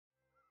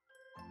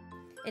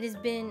It has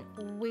been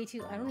way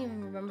too... I don't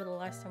even remember the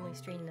last time we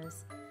streamed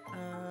this.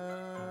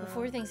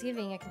 Before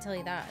Thanksgiving, I can tell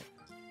you that.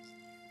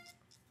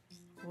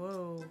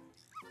 Whoa.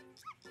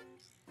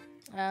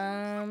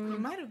 It It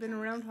might have been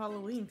around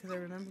Halloween, because I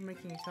remember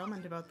making a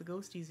comment about the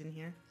ghosties in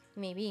here.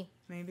 Maybe.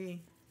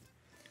 Maybe.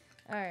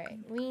 Alright,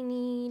 we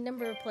need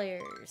number of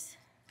players.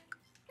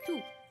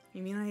 2.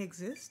 You mean I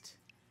exist?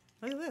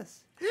 Look at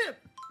this.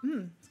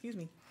 Excuse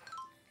me.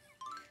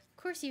 Of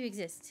course you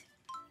exist.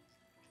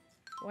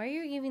 Why are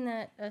you giving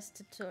that us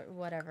to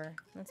whatever?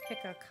 Let's pick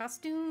our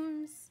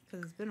costumes.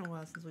 Because it's been a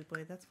while since we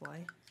played, that's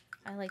why.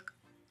 I like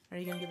Are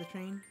you going to get the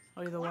train?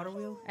 Oh, you're the water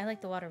wheel?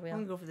 the water I'm wheel.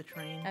 going to go for the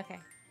train. Okay.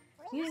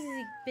 Use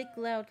the big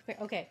loud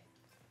okay.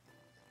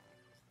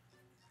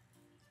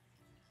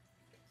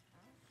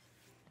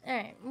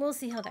 Alright, we'll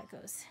see how that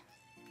goes.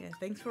 Yeah,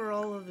 thanks for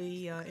all of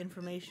the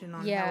information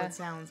on how Yeah. it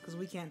sounds, because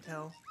we can't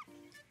tell.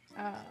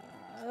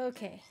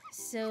 Okay.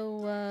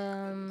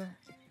 So,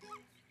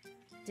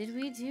 did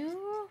we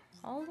do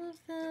all of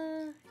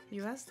the...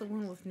 You asked the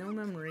one with no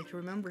memory to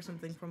remember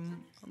something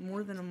from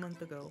more than a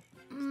month ago.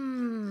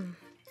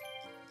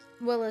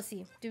 Well, let's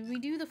see. Did we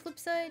do the flip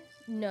side?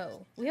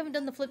 No. We haven't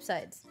done the flip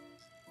sides.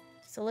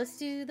 So let's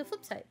do the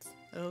flip sides.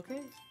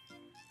 Okay.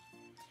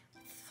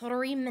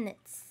 3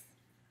 minutes.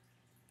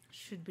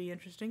 Should be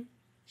interesting.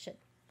 Should.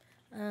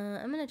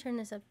 I'm gonna turn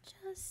this up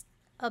just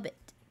a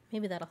bit.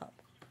 Maybe that'll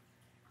help.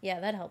 Yeah,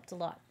 that helped a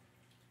lot.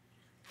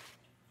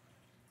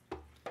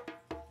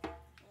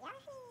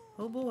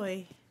 Oh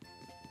boy.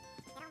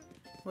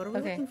 What are we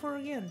Okay. looking for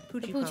again?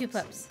 Poochie Poochie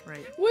pups. pups.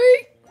 Right.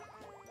 Wait!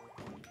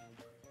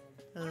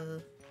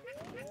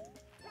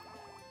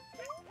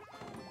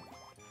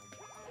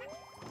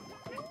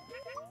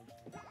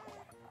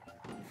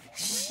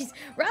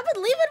 Rabbit,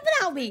 leave it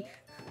without me!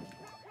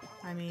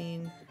 I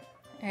mean...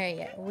 Alright,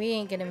 yeah, we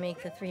ain't gonna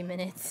make the 3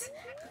 minutes.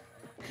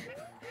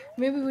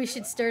 Maybe we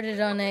should start it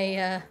on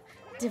a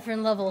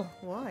different level.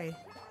 Why?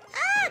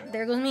 Ah!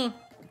 There goes me.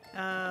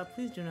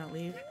 Please do not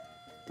leave.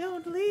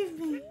 Don't leave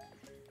me!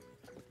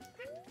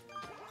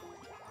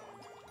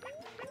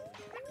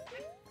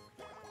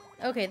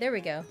 Okay, there we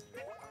go.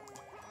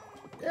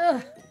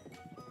 Ugh.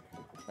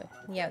 Wait,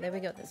 yeah, there we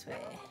go, this way.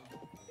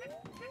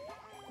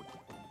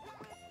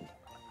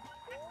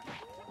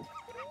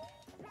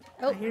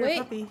 Oh, I hear wait.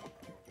 a puppy.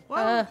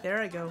 Whoa,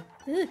 there I go.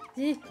 Oh,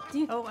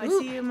 Oh, I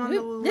see him on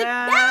the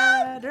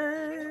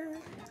ladder.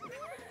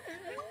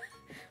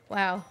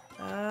 Wow.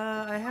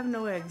 I have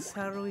no eggs.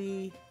 How do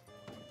we...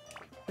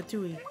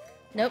 Batui.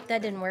 Nope,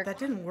 that didn't work. That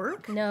didn't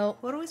work? No.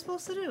 What are we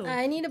supposed to do?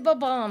 I need a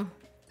bomb.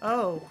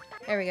 Oh.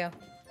 There we go.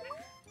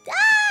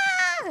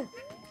 Ah!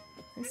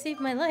 It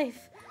saved my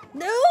life.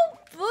 No!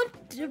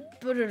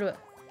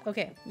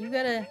 Okay, you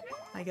gotta...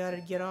 I gotta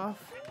get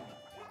off.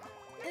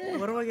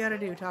 What do I gotta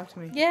do? Talk to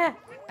me. Yeah,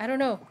 I don't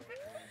know.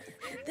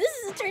 This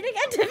is turning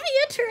out to be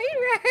a train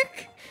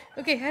wreck.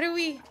 Okay, how do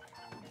we...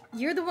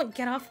 You're the one...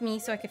 Get off me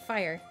so I could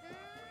fire.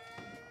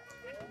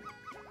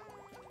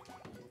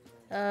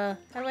 How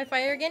do I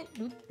fire again?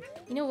 Oop.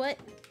 You know what?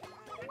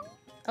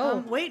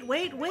 Oh. Wait. No,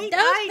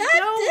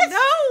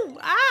 No!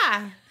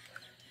 Ah!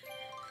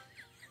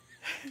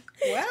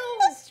 Well,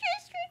 Let's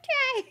just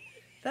retry.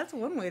 that's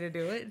one way to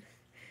do it.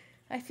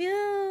 I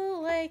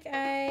feel like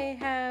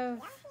I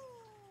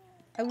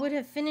would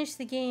have finished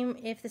the game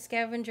if the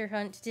scavenger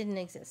hunt didn't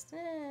exist.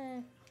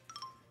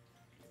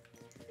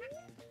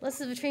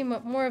 Less of a train,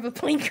 more of a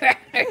plane crash.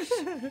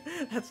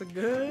 That's a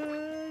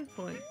good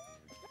point.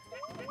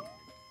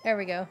 There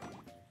we go.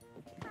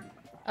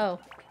 Oh,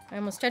 I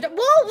almost tried to...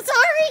 Whoa,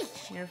 sorry!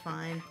 You're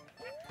fine.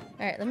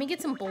 Alright, let me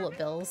get some bullet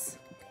bills.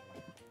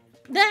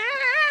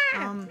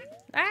 Ah!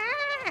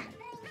 Ah!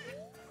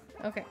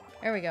 Okay,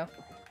 there we go.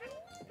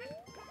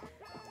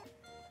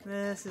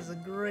 This is a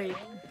great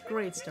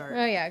start.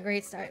 Oh yeah,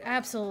 great start.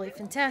 Absolutely,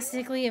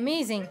 fantastically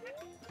amazing.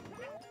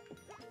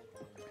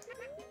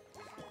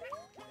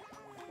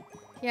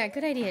 Yeah,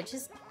 good idea.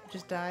 Just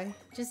die.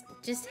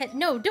 head.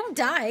 No, don't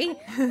die.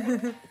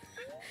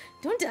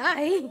 Don't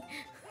die.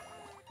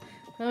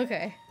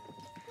 Okay.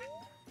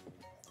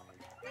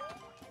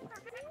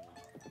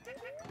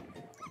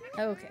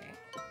 Okay.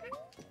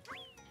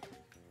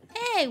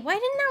 Hey, why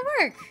didn't that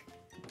work?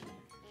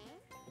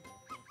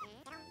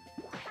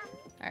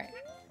 Alright.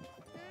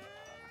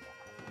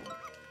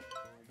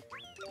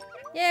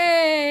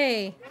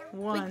 Yay!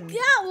 One We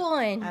got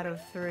one! out of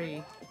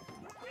 3.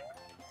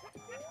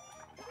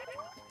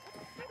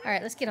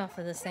 Alright, let's get off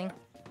of this thing.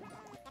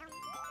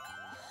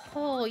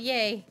 Oh,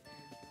 yay.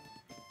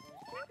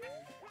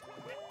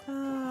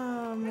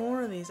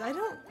 More of these. I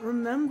don't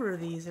remember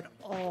these at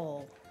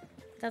all.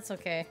 That's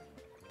okay.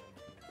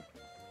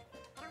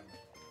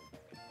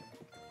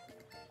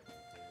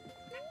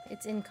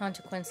 It's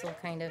inconsequential,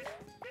 kind of.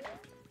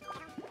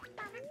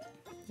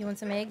 You want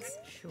some eggs?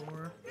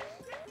 Sure.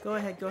 Go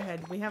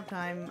ahead. We have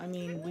time. I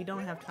mean, we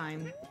don't have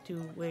time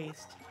to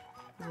waste,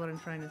 is what I'm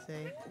trying to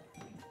say.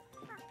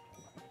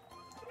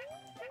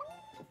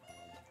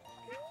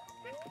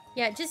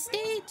 Yeah, just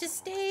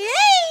stay.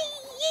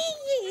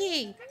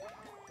 Hey!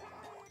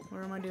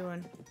 What am I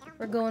doing?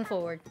 We're going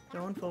forward.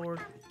 Going forward.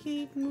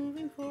 Keep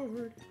moving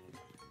forward.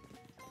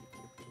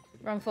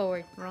 Wrong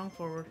forward. Wrong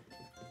forward.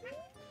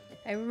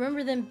 I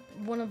remember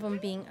one of them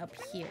being up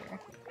here.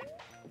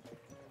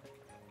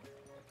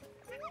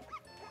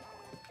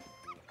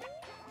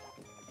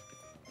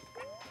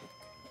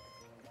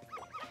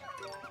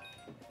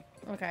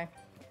 Okay.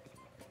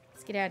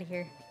 Let's get out of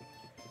here.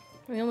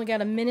 We only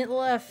got a minute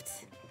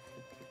left.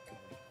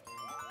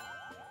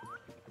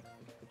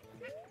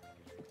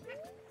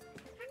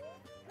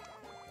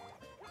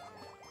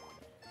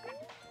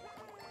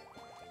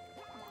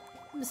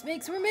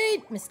 Mistakes were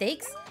made.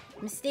 Mistakes?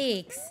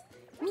 Mistakes.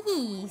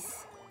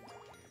 Me's.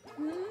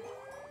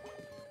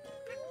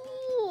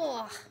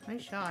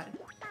 Nice shot.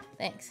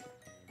 Thanks.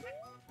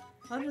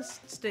 I'll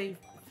just stay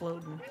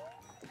floating.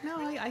 No,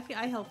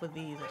 I help with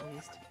these at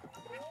least.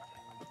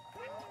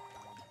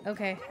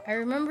 Okay, I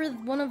remember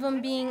one of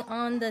them being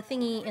on the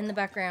thingy in the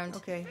background.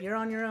 Okay, you're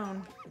on your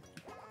own.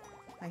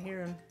 I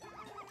hear him.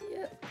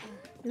 Yep.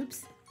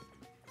 Oops.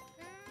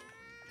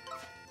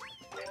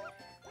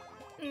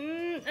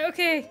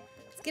 Okay,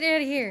 let's get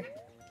out of here.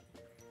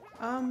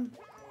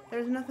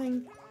 There's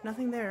nothing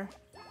there.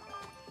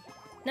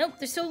 Nope,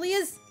 there totally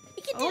is.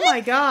 We can do Oh that.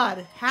 my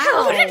god,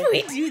 How how? did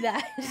we do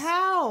that?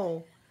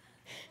 How?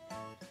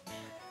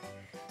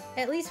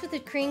 At least with a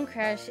crane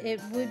crash,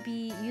 it would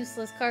be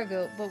useless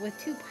cargo, but with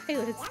two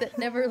pilots that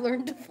never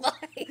learned to fly.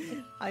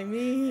 I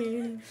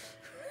mean...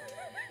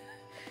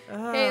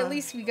 Hey, at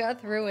least we got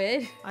through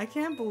it. I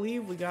can't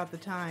believe we got the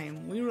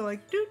time. We were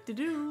like,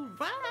 doo-doo-doo,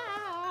 bah!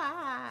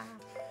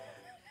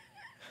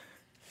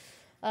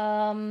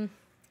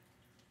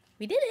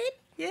 We did it.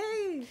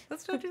 Yay!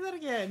 Let's not do that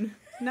again.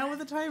 Not with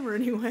a timer,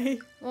 anyway.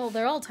 Well,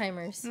 they're all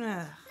timers.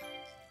 Ugh.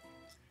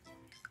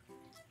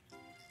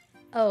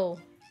 Oh.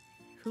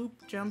 Hoop,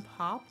 jump,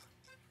 hop?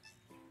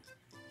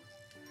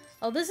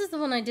 Oh, this is the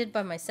one I did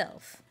by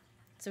myself.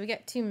 So we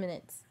got 2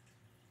 minutes.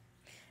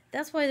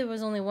 That's why there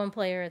was only one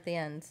player at the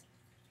end.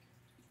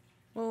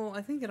 Well,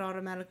 I think it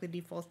automatically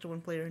defaults to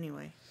one player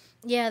anyway.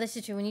 Yeah, this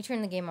is true. When you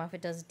turn the game off,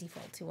 it does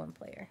default to one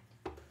player.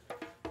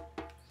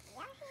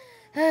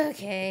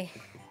 Okay.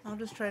 I'll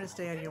just try to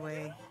stay out of your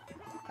way.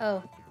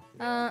 Oh.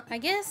 I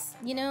guess,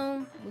 you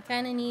know, we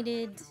kind of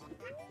needed...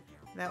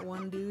 That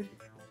one dude?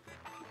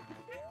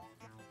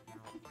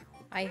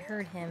 I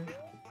heard him.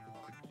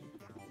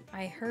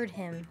 I heard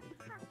him.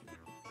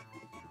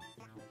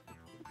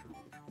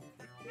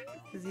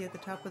 Is he at the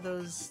top of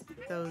those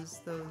Well,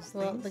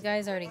 things? the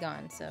guy's already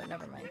gone, so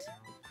never mind.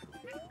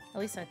 At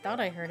least I thought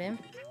I heard him.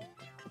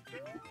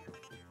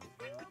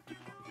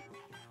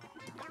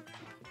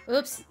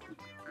 Oops.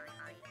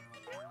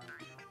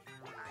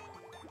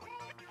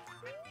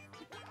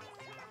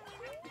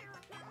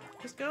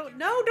 Just go.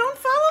 No, don't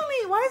follow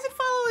me! Why is it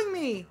following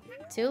me?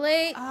 Too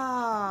late.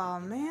 Oh,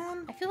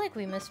 man. I feel like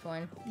we missed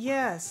one.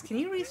 Yes. Can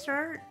you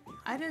restart?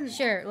 I didn't...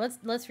 Sure, let's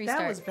restart.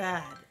 That was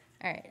bad.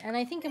 Alright, and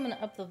I think I'm gonna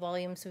up the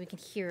volume so we can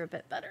hear a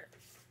bit better.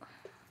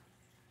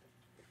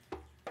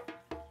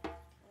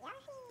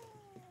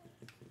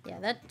 Yeah,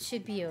 that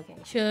should be okay.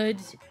 Should.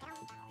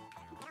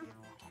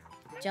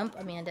 Jump,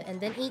 Amanda, and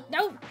then eat.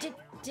 No!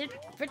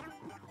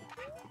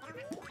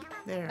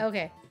 There.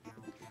 Okay.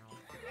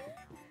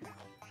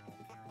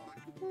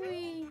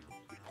 Whee.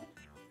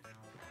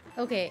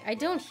 Okay, I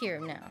don't hear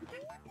him now.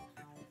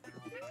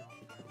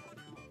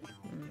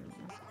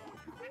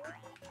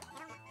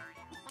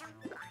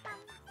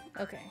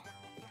 Okay.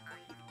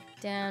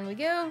 Down we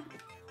go.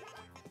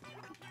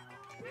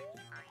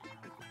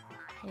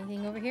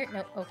 Anything over here?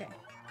 Nope. Okay.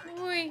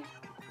 Whee.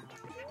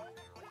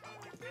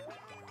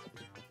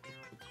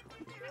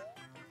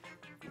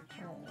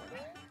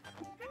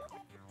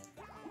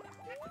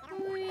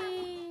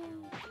 Whee.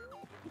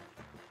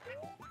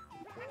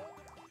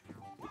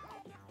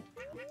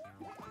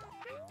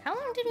 How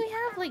long did we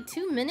have? Like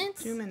 2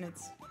 minutes? 2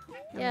 minutes.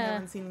 And Yeah. We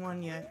haven't seen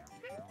one yet.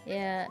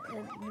 Yeah.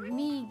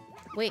 Me.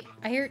 Wait.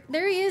 I hear.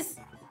 There he is.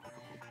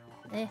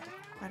 Eh.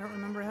 I don't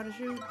remember how to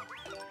shoot.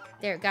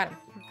 There. Got him.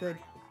 Good.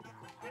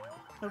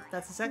 Oh,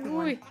 that's the second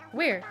Wait, one.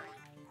 where?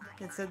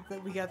 It said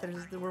that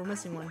we're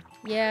missing one.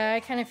 Yeah, I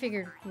kind of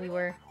figured we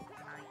were.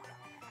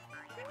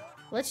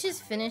 Let's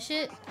just finish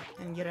it.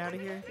 And get out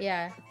of here.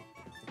 Yeah.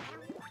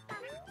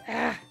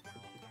 Ah.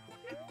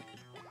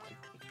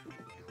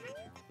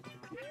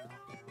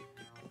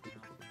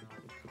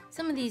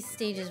 Some of these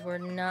stages were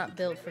not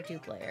built for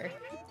 2-player.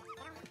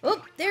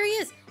 Oh, there he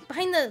is!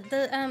 Behind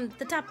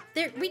the top.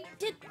 There, we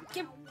did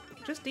get...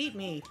 Just eat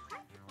me.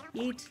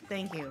 Eat.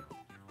 Thank you.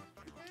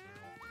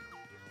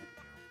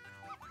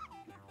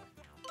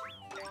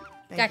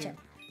 Thank Gotcha. you.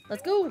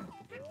 Let's go!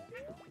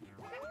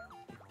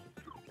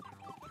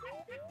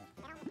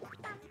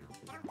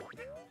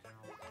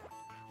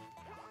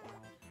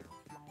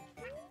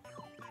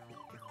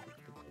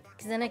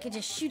 Because then I could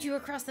just shoot you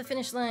across the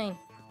finish line.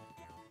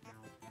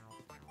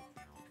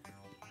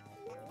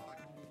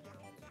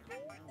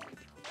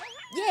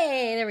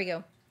 Yay! There we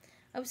go.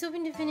 I was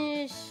hoping to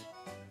finish...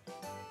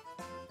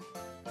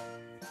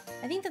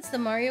 I think that's the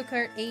Mario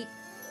Kart 8.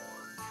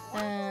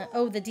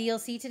 Oh, the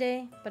DLC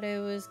today. But I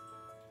was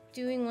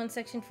doing one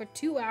section for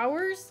 2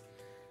 hours?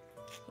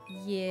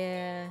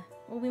 Yeah.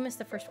 Well, we missed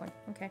the first one.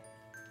 Okay.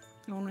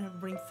 You only have to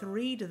bring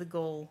 3 to the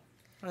goal.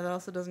 Or that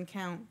also doesn't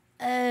count.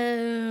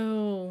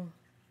 Oh.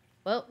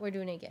 Well, we're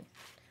doing it again.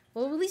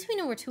 Well, at least we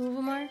know where 2 of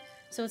them are,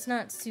 so it's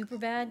not super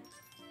bad.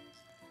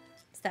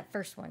 It's that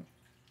first one.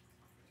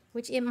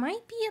 Which it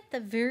might be at the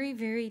very,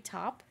 very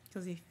top.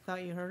 Because he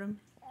thought you heard him?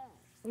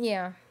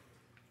 Yeah.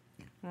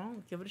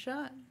 Well, give it a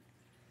shot.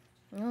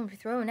 Well, if you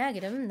throw an egg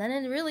at him, then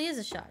it really is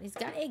a shot. He's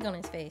got egg on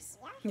his face.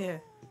 Yeah.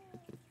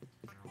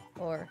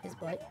 Or his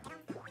butt.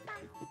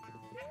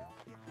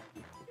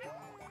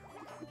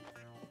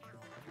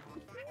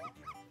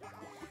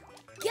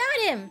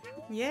 Got him!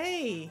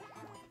 Yay!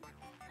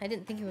 I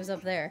didn't think he was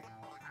up there.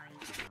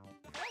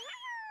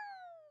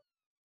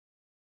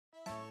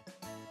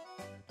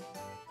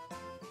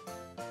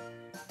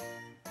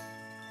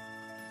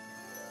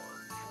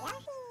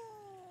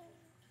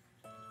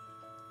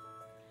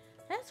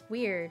 That's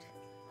weird.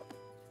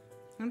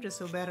 I'm just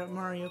so bad at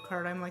Mario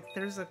Kart. I'm like,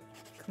 there's a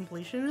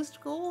completionist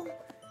goal?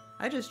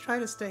 I just try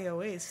to stay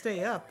away,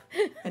 stay up,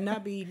 and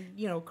not be,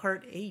 you know,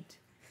 Kart 8.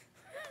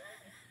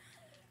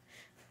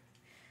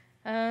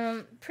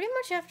 Pretty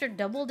much after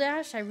Double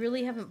Dash, I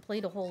really haven't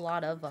played a whole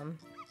lot of them.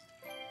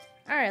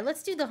 Alright,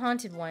 let's do the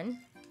haunted one.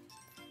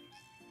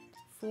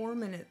 4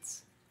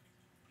 minutes.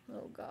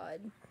 Oh,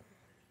 God.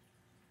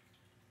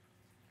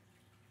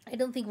 I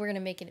don't think we're gonna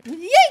make it.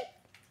 Yay!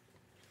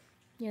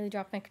 Nearly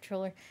dropped my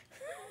controller.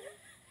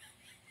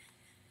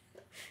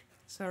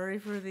 Sorry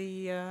for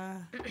the,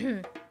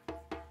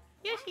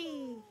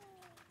 Yoshi!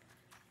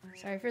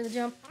 Sorry for the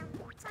jump.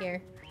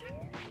 Scare.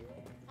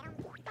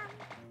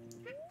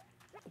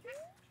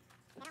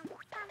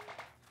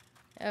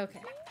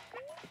 Okay.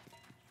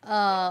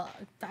 I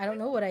don't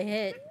know what I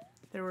hit.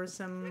 There were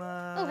some,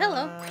 Oh,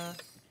 hello.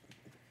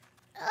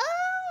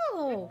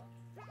 Oh!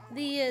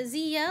 The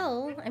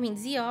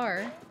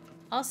ZR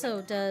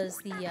also does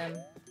the,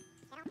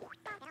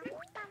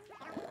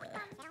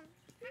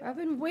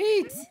 Robin,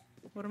 wait!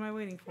 What am I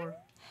waiting for?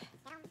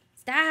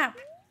 Stop!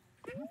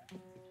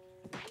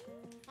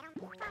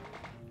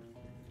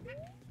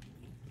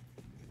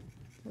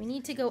 We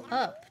need to go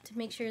up to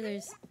make sure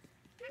there's...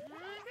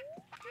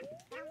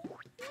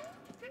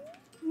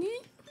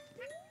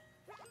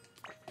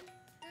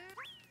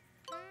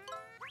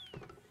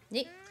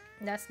 Neat.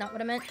 That's not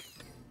what I meant.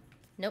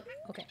 Nope.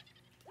 Okay.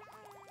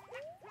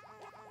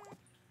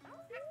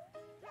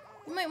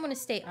 You might want to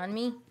stay on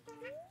me.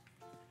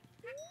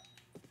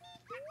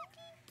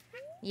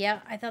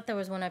 Yeah, I thought there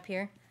was one up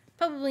here.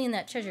 Probably in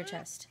that treasure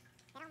chest.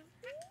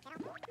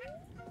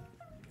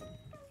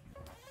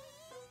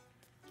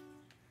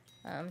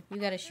 You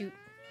gotta shoot.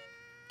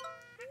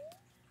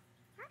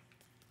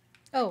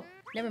 Oh,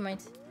 never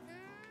mind.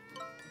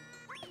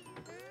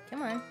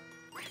 Come on.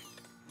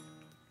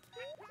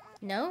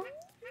 No?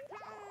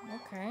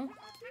 Okay.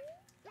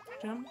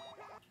 Jump.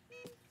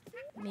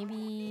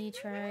 Maybe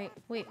try...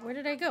 Wait, where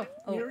did I go?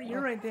 Oh,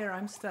 You're right there.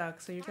 I'm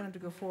stuck, so you're gonna have to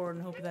go forward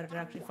and hope that it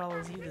actually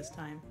follows you this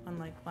time,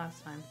 unlike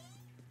last time.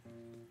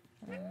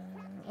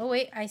 Oh,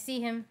 wait, I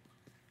see him.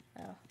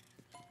 Oh,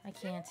 I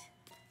can't.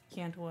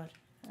 Can't what?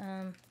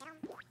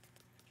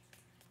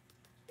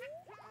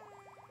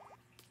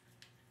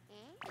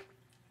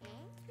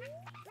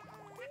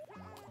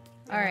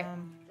 Alright.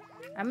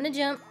 I'm gonna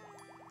jump.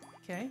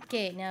 Okay.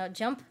 Okay, now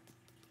jump.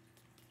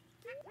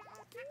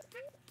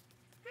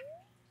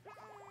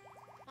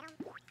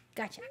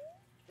 Gotcha.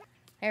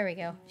 There we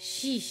go.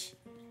 Sheesh.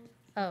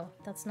 Oh,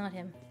 that's not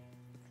him.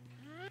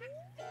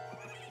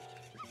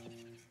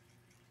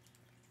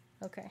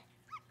 Okay.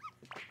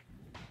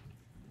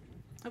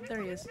 Oh,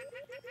 there he is.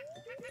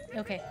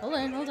 Okay, hold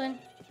on, hold on.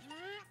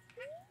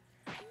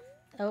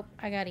 Oh,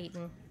 I got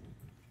eaten.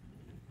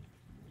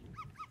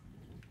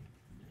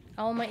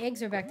 All my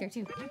eggs are back there,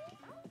 too.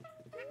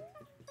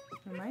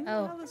 Remind me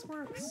how this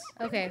works.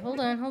 Okay, hold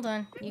on, hold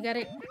on. You got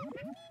it.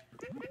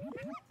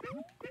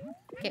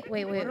 Okay,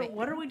 wait.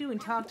 What are we doing?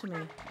 Talk to me.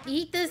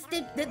 Eat this.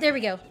 There we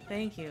go.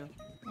 Thank you.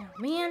 Oh,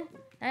 man,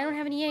 I don't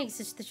have any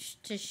eggs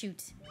to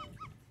shoot.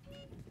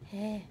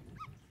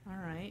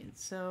 Alright,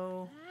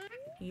 so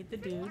eat the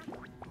dude.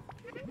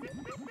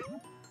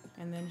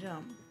 And then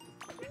jump.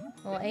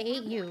 Well, I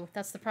ate you.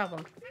 That's the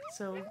problem.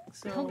 So...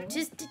 Oh,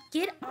 just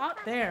get up.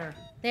 There.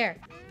 There.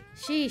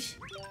 Sheesh.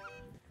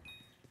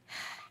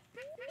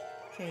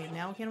 Okay,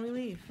 now can we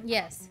leave?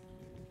 Yes.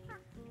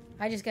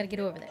 I just gotta get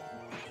over there.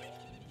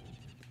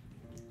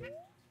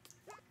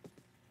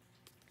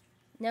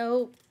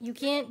 No, you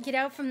can't get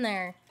out from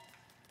there.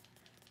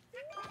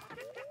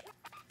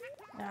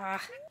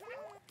 Ah.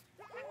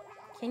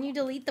 Can you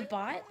delete the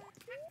bot?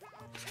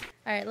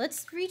 Alright,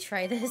 let's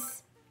retry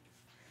this.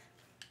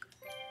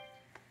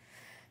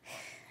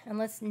 And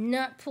let's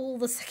not pull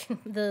the second,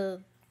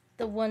 the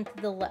one to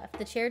the left.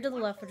 The chair to the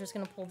left, we're just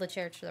gonna pull the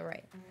chair to the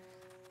right.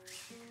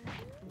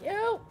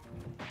 Yo!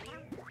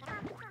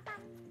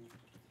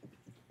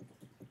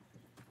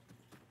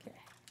 Okay.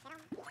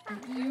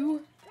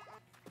 You.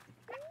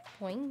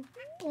 Boing.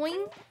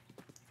 Boing.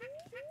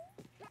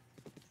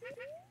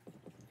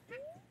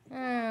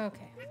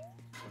 Okay.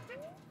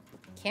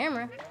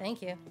 camera.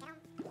 Thank you.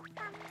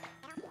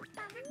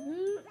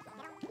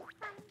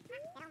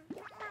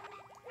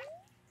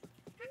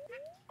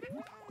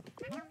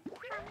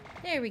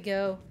 There we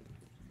go.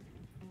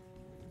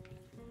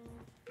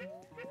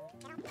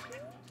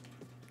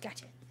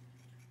 Gotcha.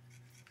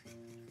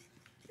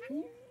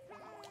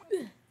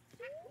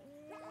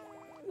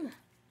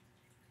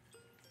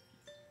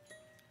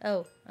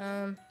 Oh,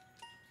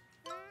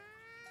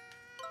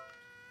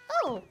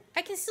 Oh,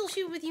 I can still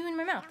shoot with you in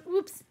my mouth.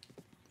 Oops.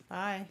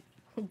 Bye.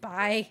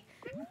 Bye.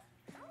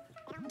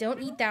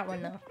 Don't eat that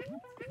one, though.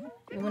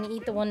 You want to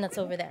eat the one that's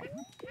over there.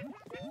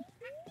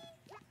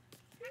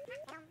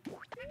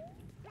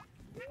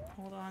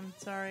 Hold on.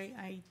 Sorry.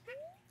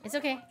 It's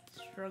okay.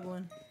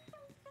 Struggling.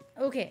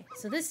 Okay,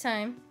 so this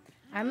time,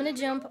 I'm going to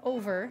jump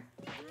over,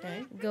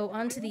 Okay. go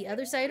onto the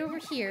other side over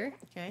here,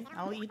 Okay.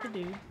 I'll eat the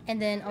dude. and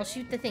then I'll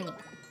shoot the thingy.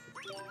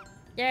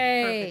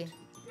 Yay!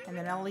 Perfect. And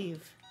then I'll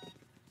leave.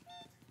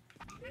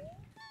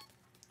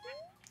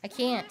 I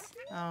can't.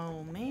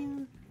 Oh,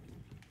 man.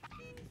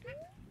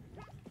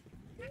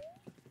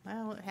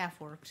 Well, it half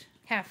worked.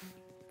 Half.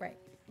 Right.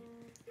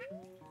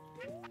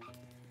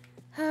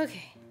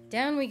 Okay,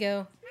 down we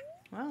go.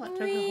 Well, it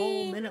took a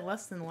whole minute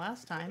less than the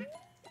last time.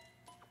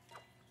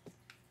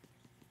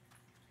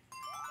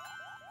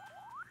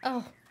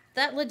 Oh,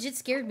 that legit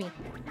scared me.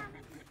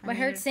 My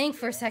heart sank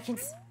for a second.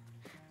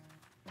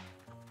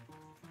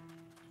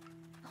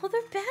 Oh,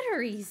 they're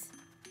batteries.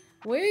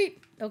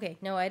 Wait. Okay,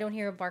 no, I don't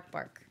hear a bark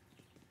bark.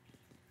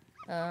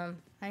 I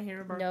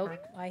hear a bark Nope,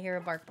 bark. I hear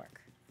a bark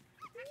bark.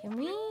 Can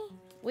we?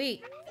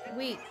 Wait,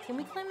 can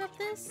we climb up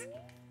this?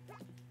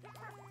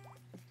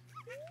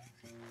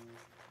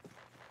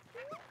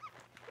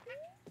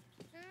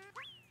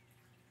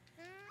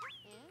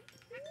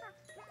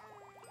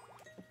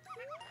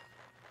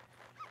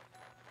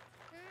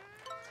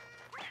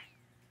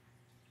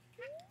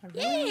 I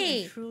really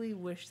Yay! and truly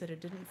wish that it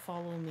didn't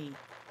follow me.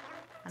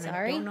 And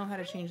Sorry? I don't know how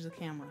to change the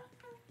camera.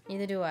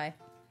 Neither do I.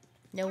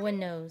 No one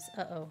knows.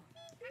 Uh-oh.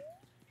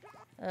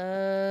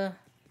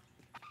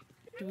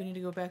 Do we need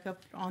to go back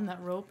up on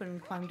that rope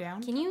and climb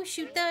down? Can you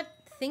shoot that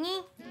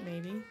thingy?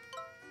 Maybe.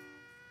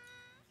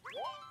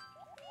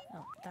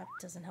 Oh, that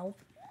doesn't help.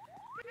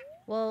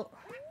 Well,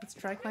 Let's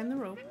try climb the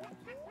rope.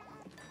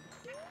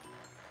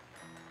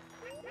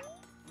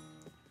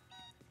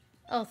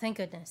 oh, thank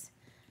goodness.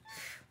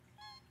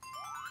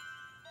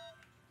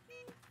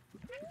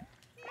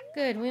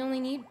 Good, we only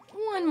need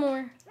one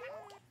more.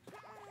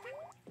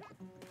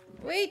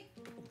 Wait!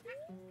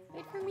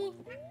 Wait for me.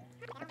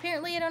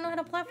 Apparently I don't know how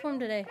to platform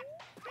today.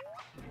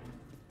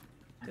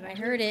 Did I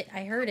heard it,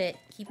 I heard it.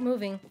 Keep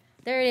moving.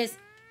 There it is.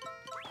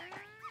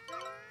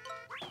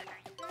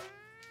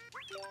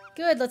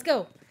 Good, let's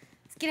go.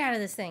 Let's get out of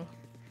this thing.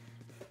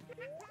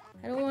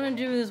 I don't want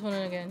to do this one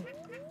again.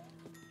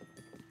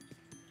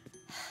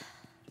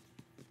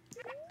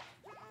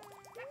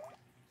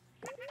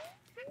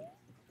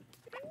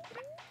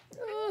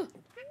 Ugh.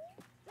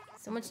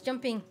 So much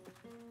jumping.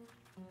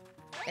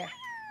 There.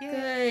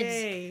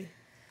 Yay!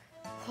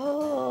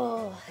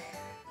 Oh.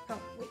 Oh,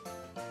 wait.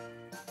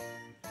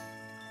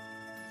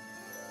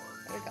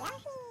 There we go.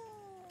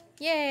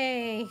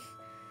 Yay!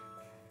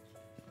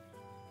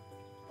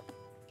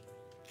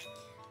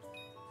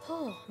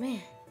 Oh,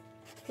 man.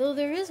 Though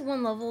there is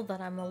one level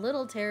that I'm a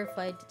little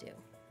terrified to do.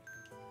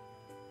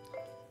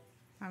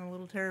 I'm a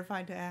little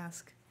terrified to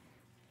ask.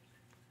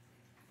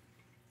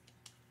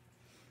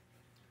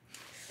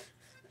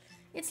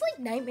 It's like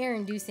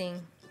nightmare-inducing.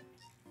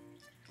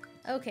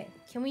 Okay,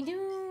 can we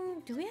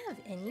do we have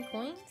any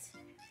coins?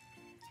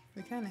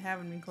 We kind of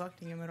haven't been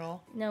collecting them at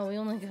all. No, we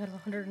only got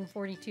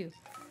 142.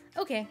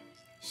 Okay,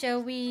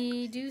 shall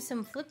we do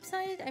some flip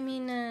side? I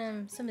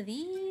mean, some of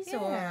these,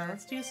 Yeah, or...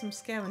 let's do some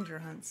scavenger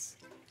hunts.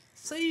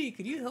 Say,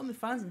 could you help me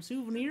find some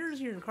souvenirs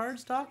here in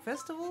Cardstock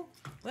Festival?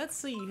 Let's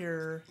see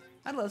here.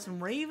 I'd love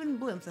some Raven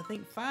Blimps. I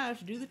think 5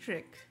 should do the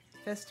trick.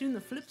 Festoon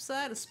the flip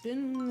side of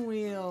spin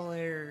wheel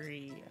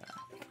area.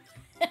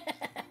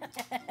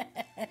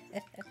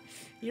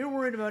 You're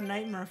worried about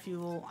nightmare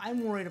fuel.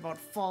 I'm worried about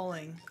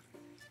falling.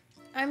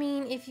 I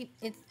mean, if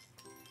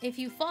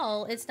you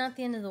fall, it's not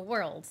the end of the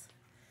world.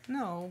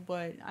 No,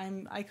 but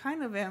I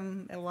kind of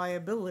am a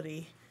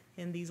liability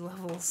in these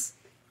levels.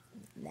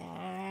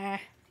 Nah.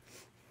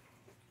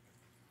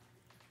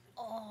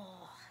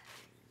 Oh.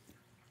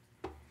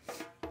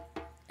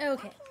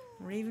 Okay.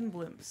 Raven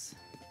Blimps.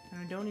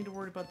 And I don't need to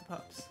worry about the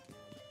pups.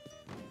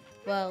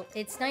 Well,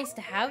 it's nice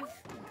to have.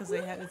 Because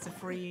it's a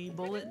free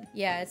bullet.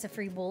 Yeah, it's a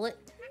free bullet.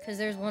 Because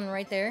there's one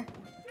right there.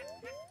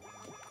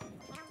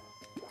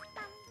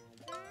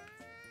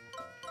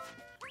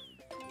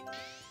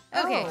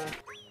 Okay. Oh.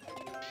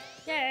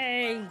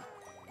 Yay!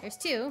 There's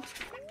 2.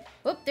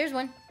 Whoop, there's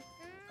 1.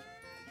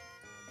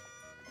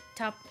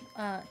 Top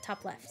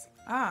left.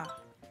 Ah,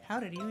 how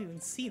did you even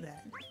see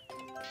that?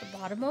 The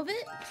bottom of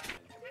it?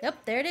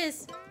 Yep, there it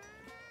is.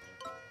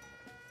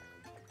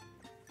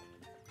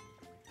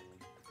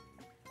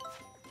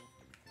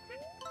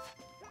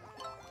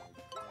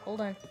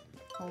 Hold on.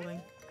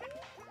 Holding.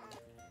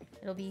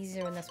 It'll be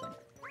easier in this one.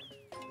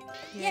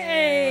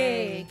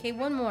 Yay! Okay,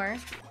 one more.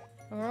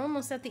 And we're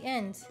almost at the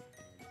end.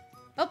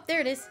 Oh, there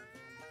it is.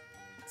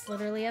 It's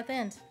literally at the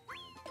end.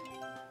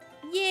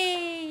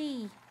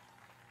 Yay!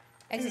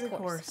 Exit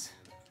course.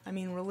 I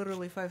mean, we're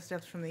literally 5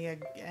 steps from the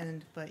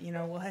end, but you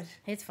know what?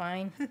 It's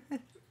fine.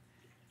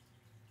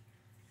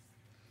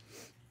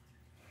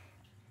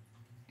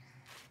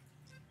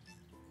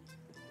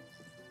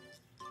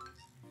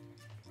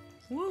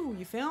 Woo,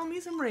 you found me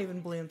some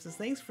raven blimps. As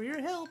thanks for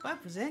your help, I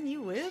present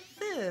you with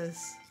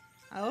this.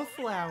 A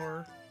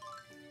flower.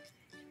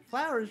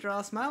 Flowers draw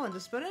a smile on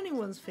just about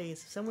anyone's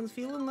face. If someone's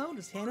feeling low,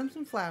 just hand them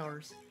some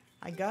flowers.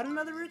 I got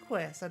another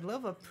request. I'd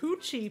love a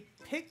Poochie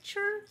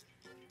picture?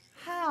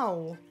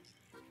 How?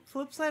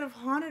 Flip side of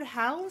haunted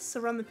house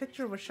around the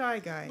picture of a shy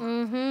guy.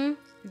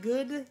 Mm-hmm.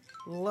 Good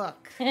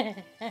luck.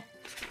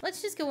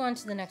 Let's just go on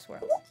to the next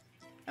world.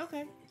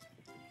 Okay.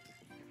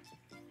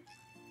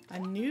 A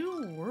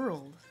new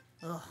world.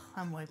 Ugh,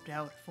 I'm wiped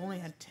out. If only I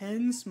had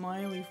 10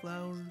 smiley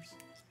flowers.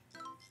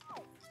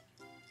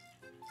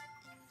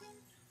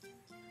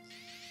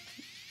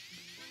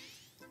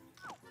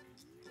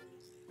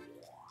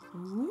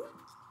 Ooh.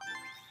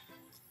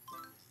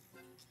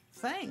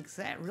 Thanks,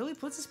 that really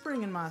puts a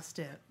spring in my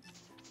step.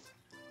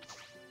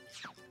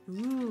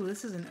 Ooh,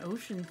 this is an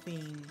ocean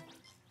theme.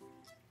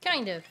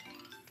 Kind of.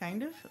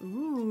 Kind of?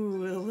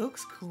 Ooh, it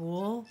looks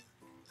cool.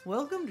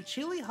 Welcome to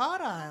Chilly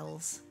Hot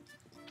Isles.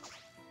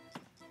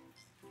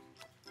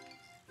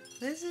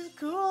 This is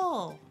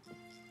cool.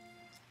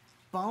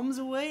 Bombs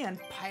away on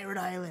Pirate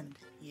Island.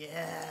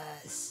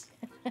 Yes.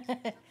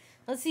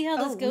 Let's see how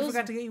this goes. We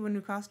forgot to get you a new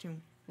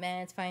costume.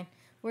 Man, it's fine.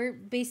 We're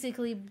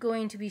basically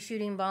going to be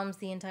shooting bombs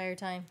the entire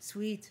time.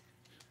 Sweet.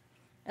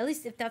 At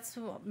least if that's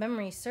what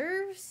memory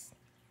serves.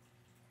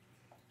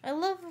 I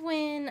love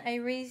when I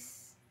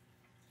race.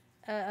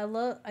 I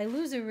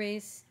lose a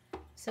race,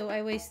 so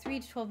I waste 3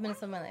 to 12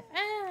 minutes of my life.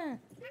 Ah.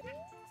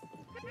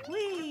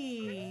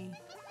 Whee!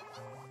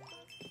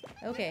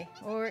 Okay,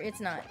 or it's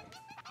not.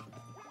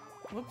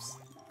 Whoops,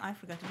 I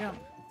forgot to jump.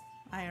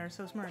 I are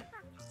so smart.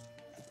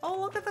 Oh,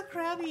 look at the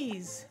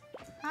crabbies!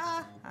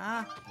 Ah,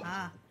 ah,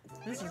 ah.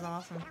 This is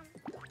awesome.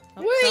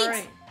 Oh,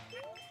 Wait!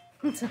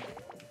 Sorry.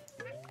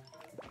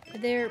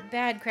 They're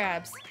bad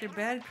crabs. They're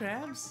bad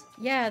crabs?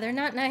 Yeah, they're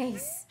not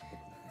nice.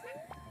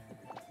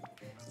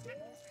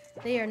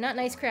 They are not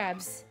nice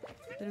crabs.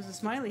 There's a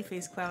smiley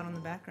face cloud on the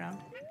background.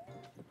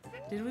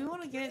 Did we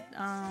want to get,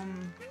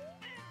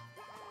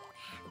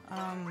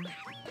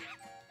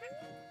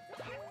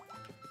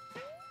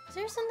 Is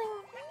there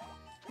something?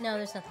 No,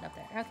 there's nothing up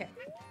there. Okay.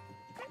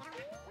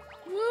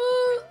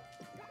 Woo!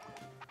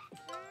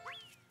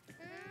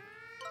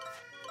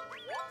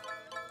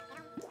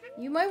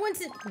 You might want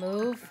to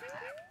move.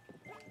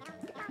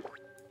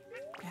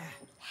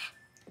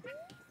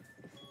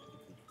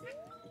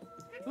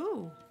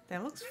 Ooh,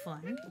 that looks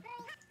fun.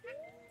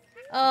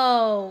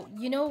 Oh,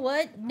 you know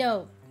what?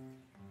 No.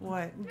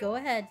 What? Go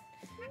ahead.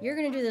 You're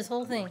gonna do this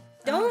whole thing.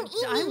 Don't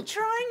eat. I'm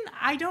trying.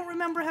 I don't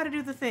remember how to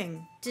do the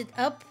thing. Just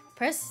up,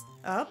 press,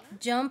 Up,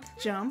 jump,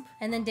 jump,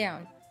 and then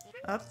down.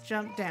 up,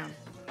 jump, down.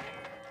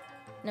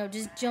 No,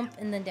 just jump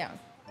and then down.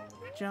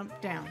 Jump,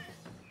 down.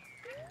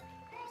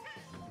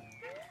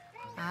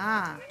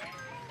 Ah.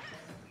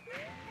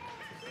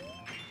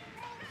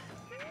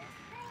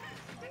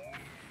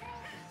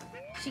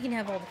 She can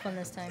have all the fun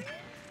this time.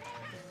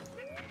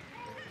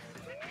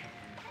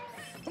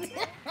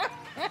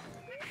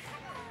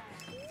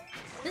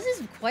 This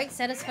is quite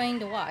satisfying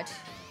to watch.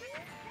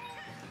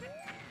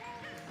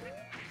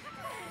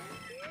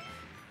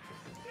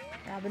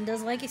 Robin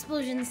does like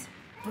explosions.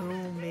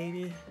 Boom,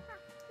 baby.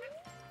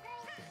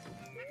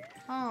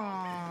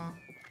 Aww.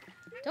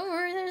 Don't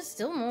worry, there's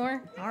still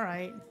more.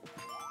 Alright.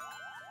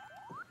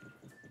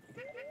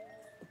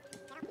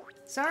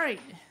 Sorry.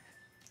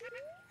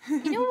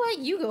 You know what?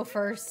 You go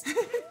first.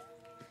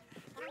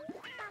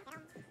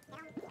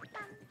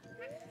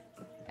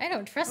 I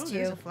don't trust Oh, you.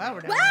 there's a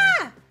flower down there.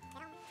 Ah!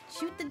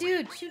 Shoot the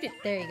dude. Shoot it.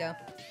 There you go.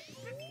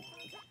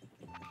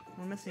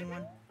 We're missing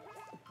one.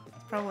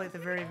 Probably at the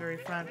very, very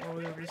front where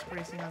we were just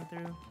racing on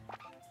through.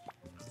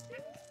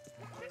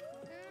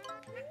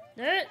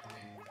 Eh.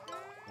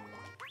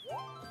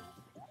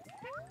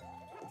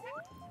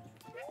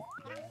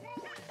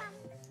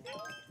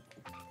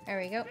 There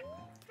we go.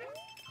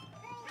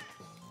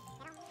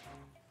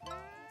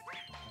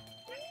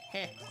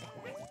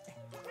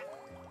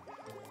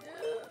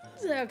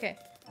 Okay.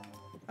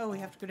 Oh, we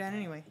have to go down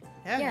anyway.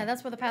 Yeah,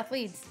 that's where the path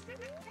leads.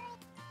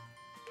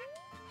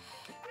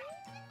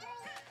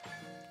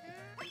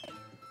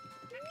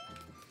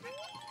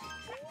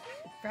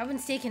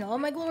 Robin's taking all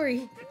my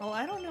glory. Well,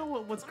 I don't know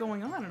what's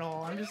going on at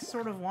all. I'm just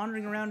sort of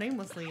wandering around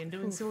aimlessly and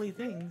doing silly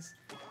things.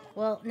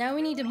 Well, now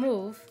we need to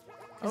move.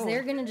 Because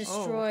they're going to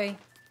destroy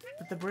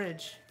the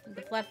bridge.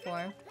 the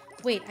platform.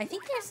 Wait, I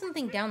think there's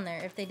something down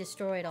there if they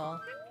destroy it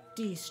all.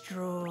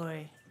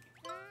 Destroy.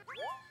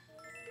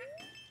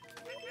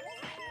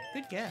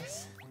 Good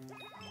guess.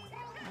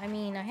 I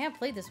mean, I have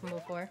played this one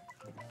before.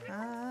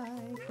 I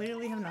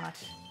clearly have not.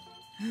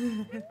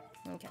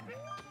 Okay.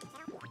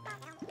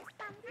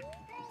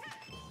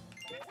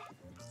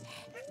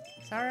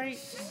 It's alright.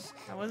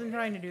 I wasn't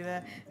trying to do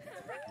that.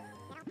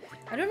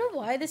 I don't know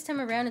why this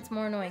time around it's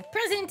more annoying.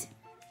 Present!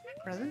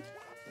 Present?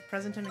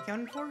 Present and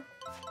accounted for?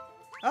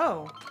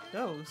 Oh,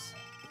 those.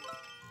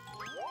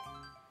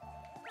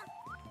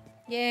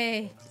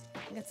 Yay.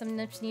 I got some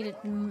nup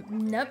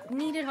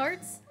needed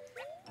hearts.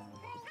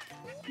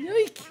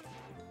 Yoink!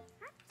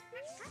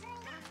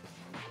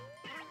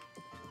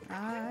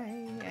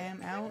 I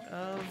am out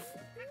of...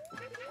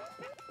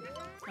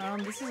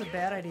 this is a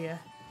bad idea.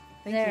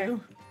 Thank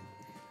you.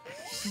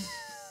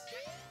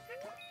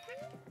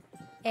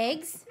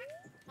 Eggs?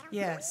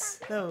 Yes,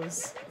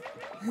 those.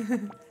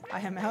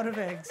 I am out of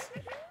eggs.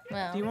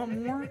 Well. Do you want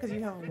more? Because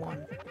you have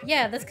one.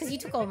 Yeah, that's because you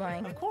took all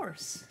mine. Of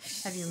course.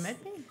 Have you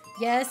met me?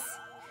 Yes.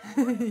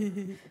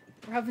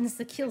 Robin's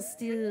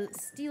the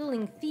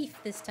stealing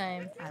thief this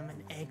time. I'm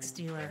an egg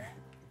stealer.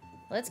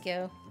 Let's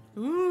go.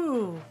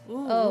 Ooh.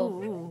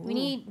 We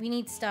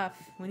need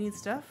stuff. We need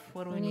stuff?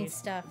 What do we need? We need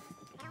stuff.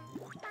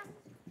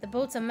 The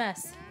boat's a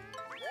mess.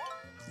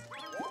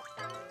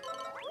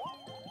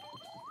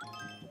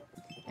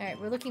 Alright,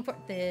 we're looking for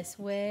this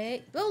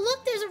way. Oh,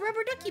 look, there's a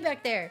rubber ducky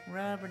back there.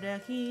 Rubber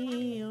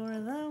ducky, you're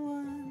the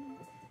one.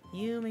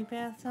 You make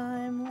bath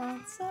time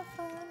lots of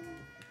fun.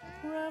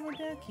 Rubber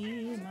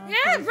ducky, my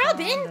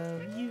Robin!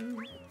 of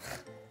you.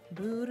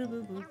 Boo doo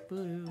boo boo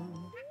boo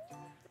doo.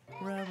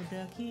 Rubber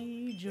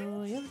ducky,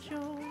 joy of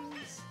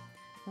joys.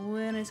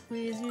 When I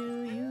squeeze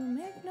you, you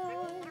make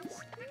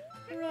noise.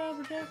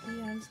 Rubber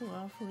ducky, I'm so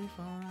awfully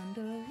fond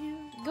of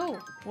you. Go.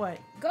 What?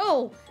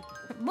 Go.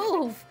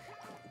 Move.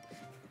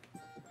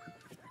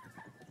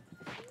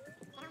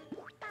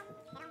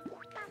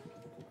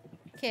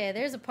 Okay,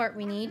 there's a part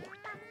we need.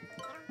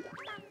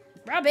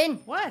 Robin!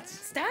 What?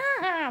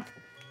 Stop!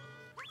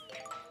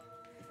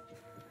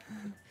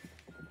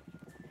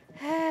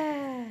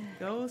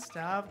 Go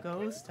stop,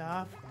 go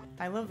stop.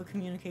 I love the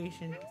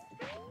communication.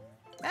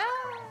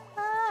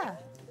 Ah!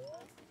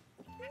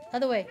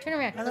 Other way, turn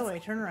around. Other way,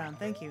 turn around,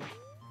 thank you.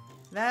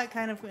 That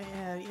kind of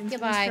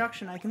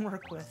instruction I can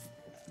work with.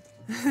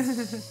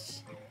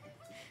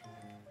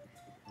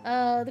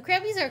 The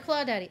Krabbies are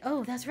Claw Daddy.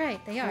 Oh, that's right,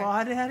 they are.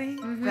 Claw Daddy?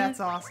 That's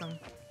awesome.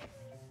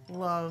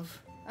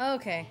 Love.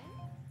 Okay.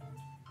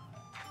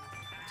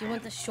 Do you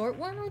want the short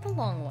one or the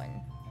long one?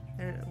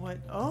 What?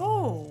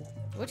 Oh!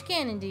 Which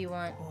cannon do you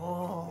want?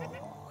 Oh,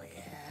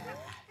 yeah.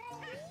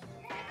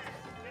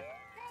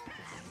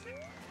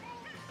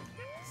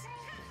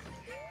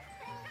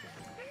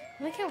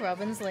 I like how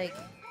Robin's like...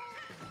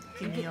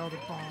 Give me all the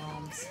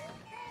bombs.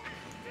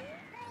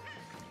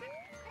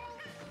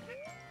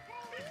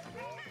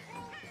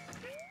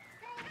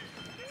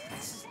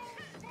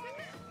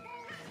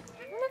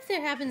 I don't know if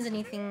there happens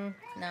anything...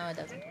 No, it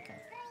doesn't. Okay.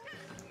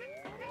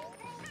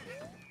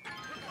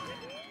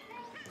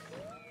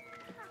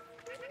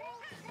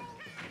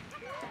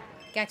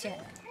 Gotcha.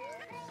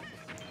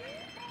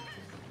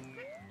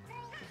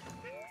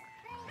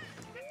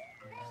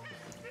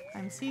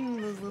 I'm seeing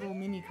those little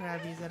mini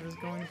Krabbies that is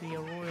going to be a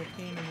royal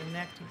pain in the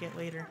neck to get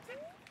later.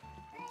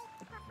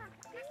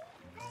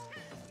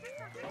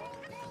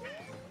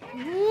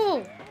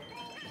 Whoa!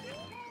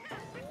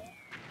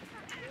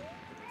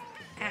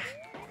 Ah.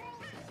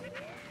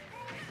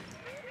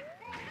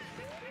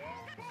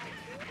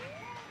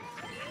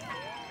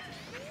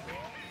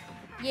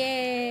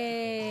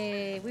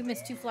 Yay! We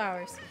missed 2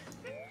 flowers.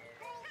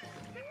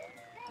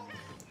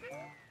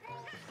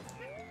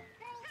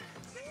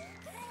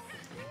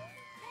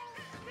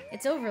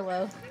 It's over,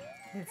 Lo.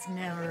 It's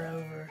never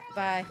over.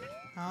 Bye.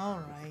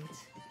 All right.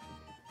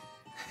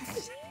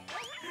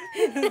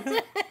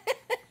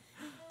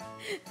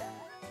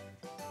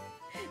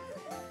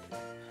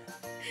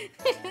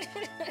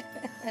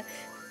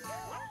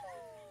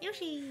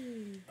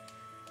 Yoshi!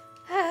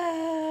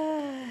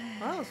 Well,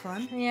 that was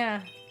fun.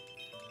 Yeah.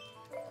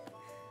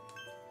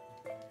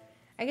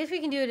 I guess we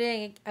can do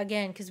it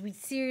again because we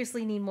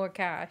seriously need more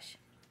cash.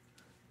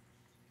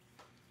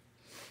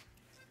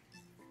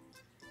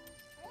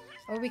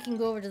 Or we can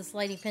go over to the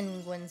slidey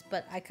penguins,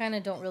 but I kind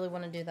of don't really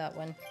want to do that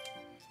one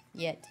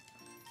yet.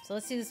 So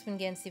let's do this one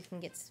again, see if we can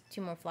get 2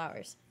 more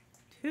flowers.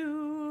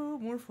 2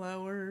 more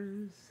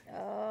flowers.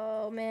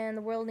 Oh man,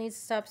 the world needs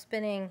to stop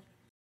spinning.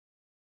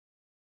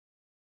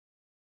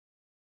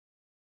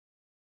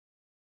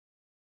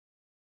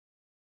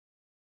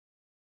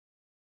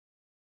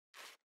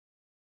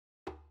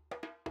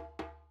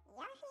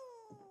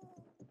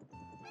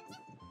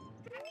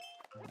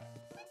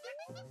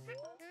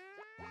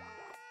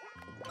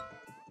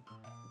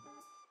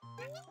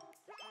 Yoshi!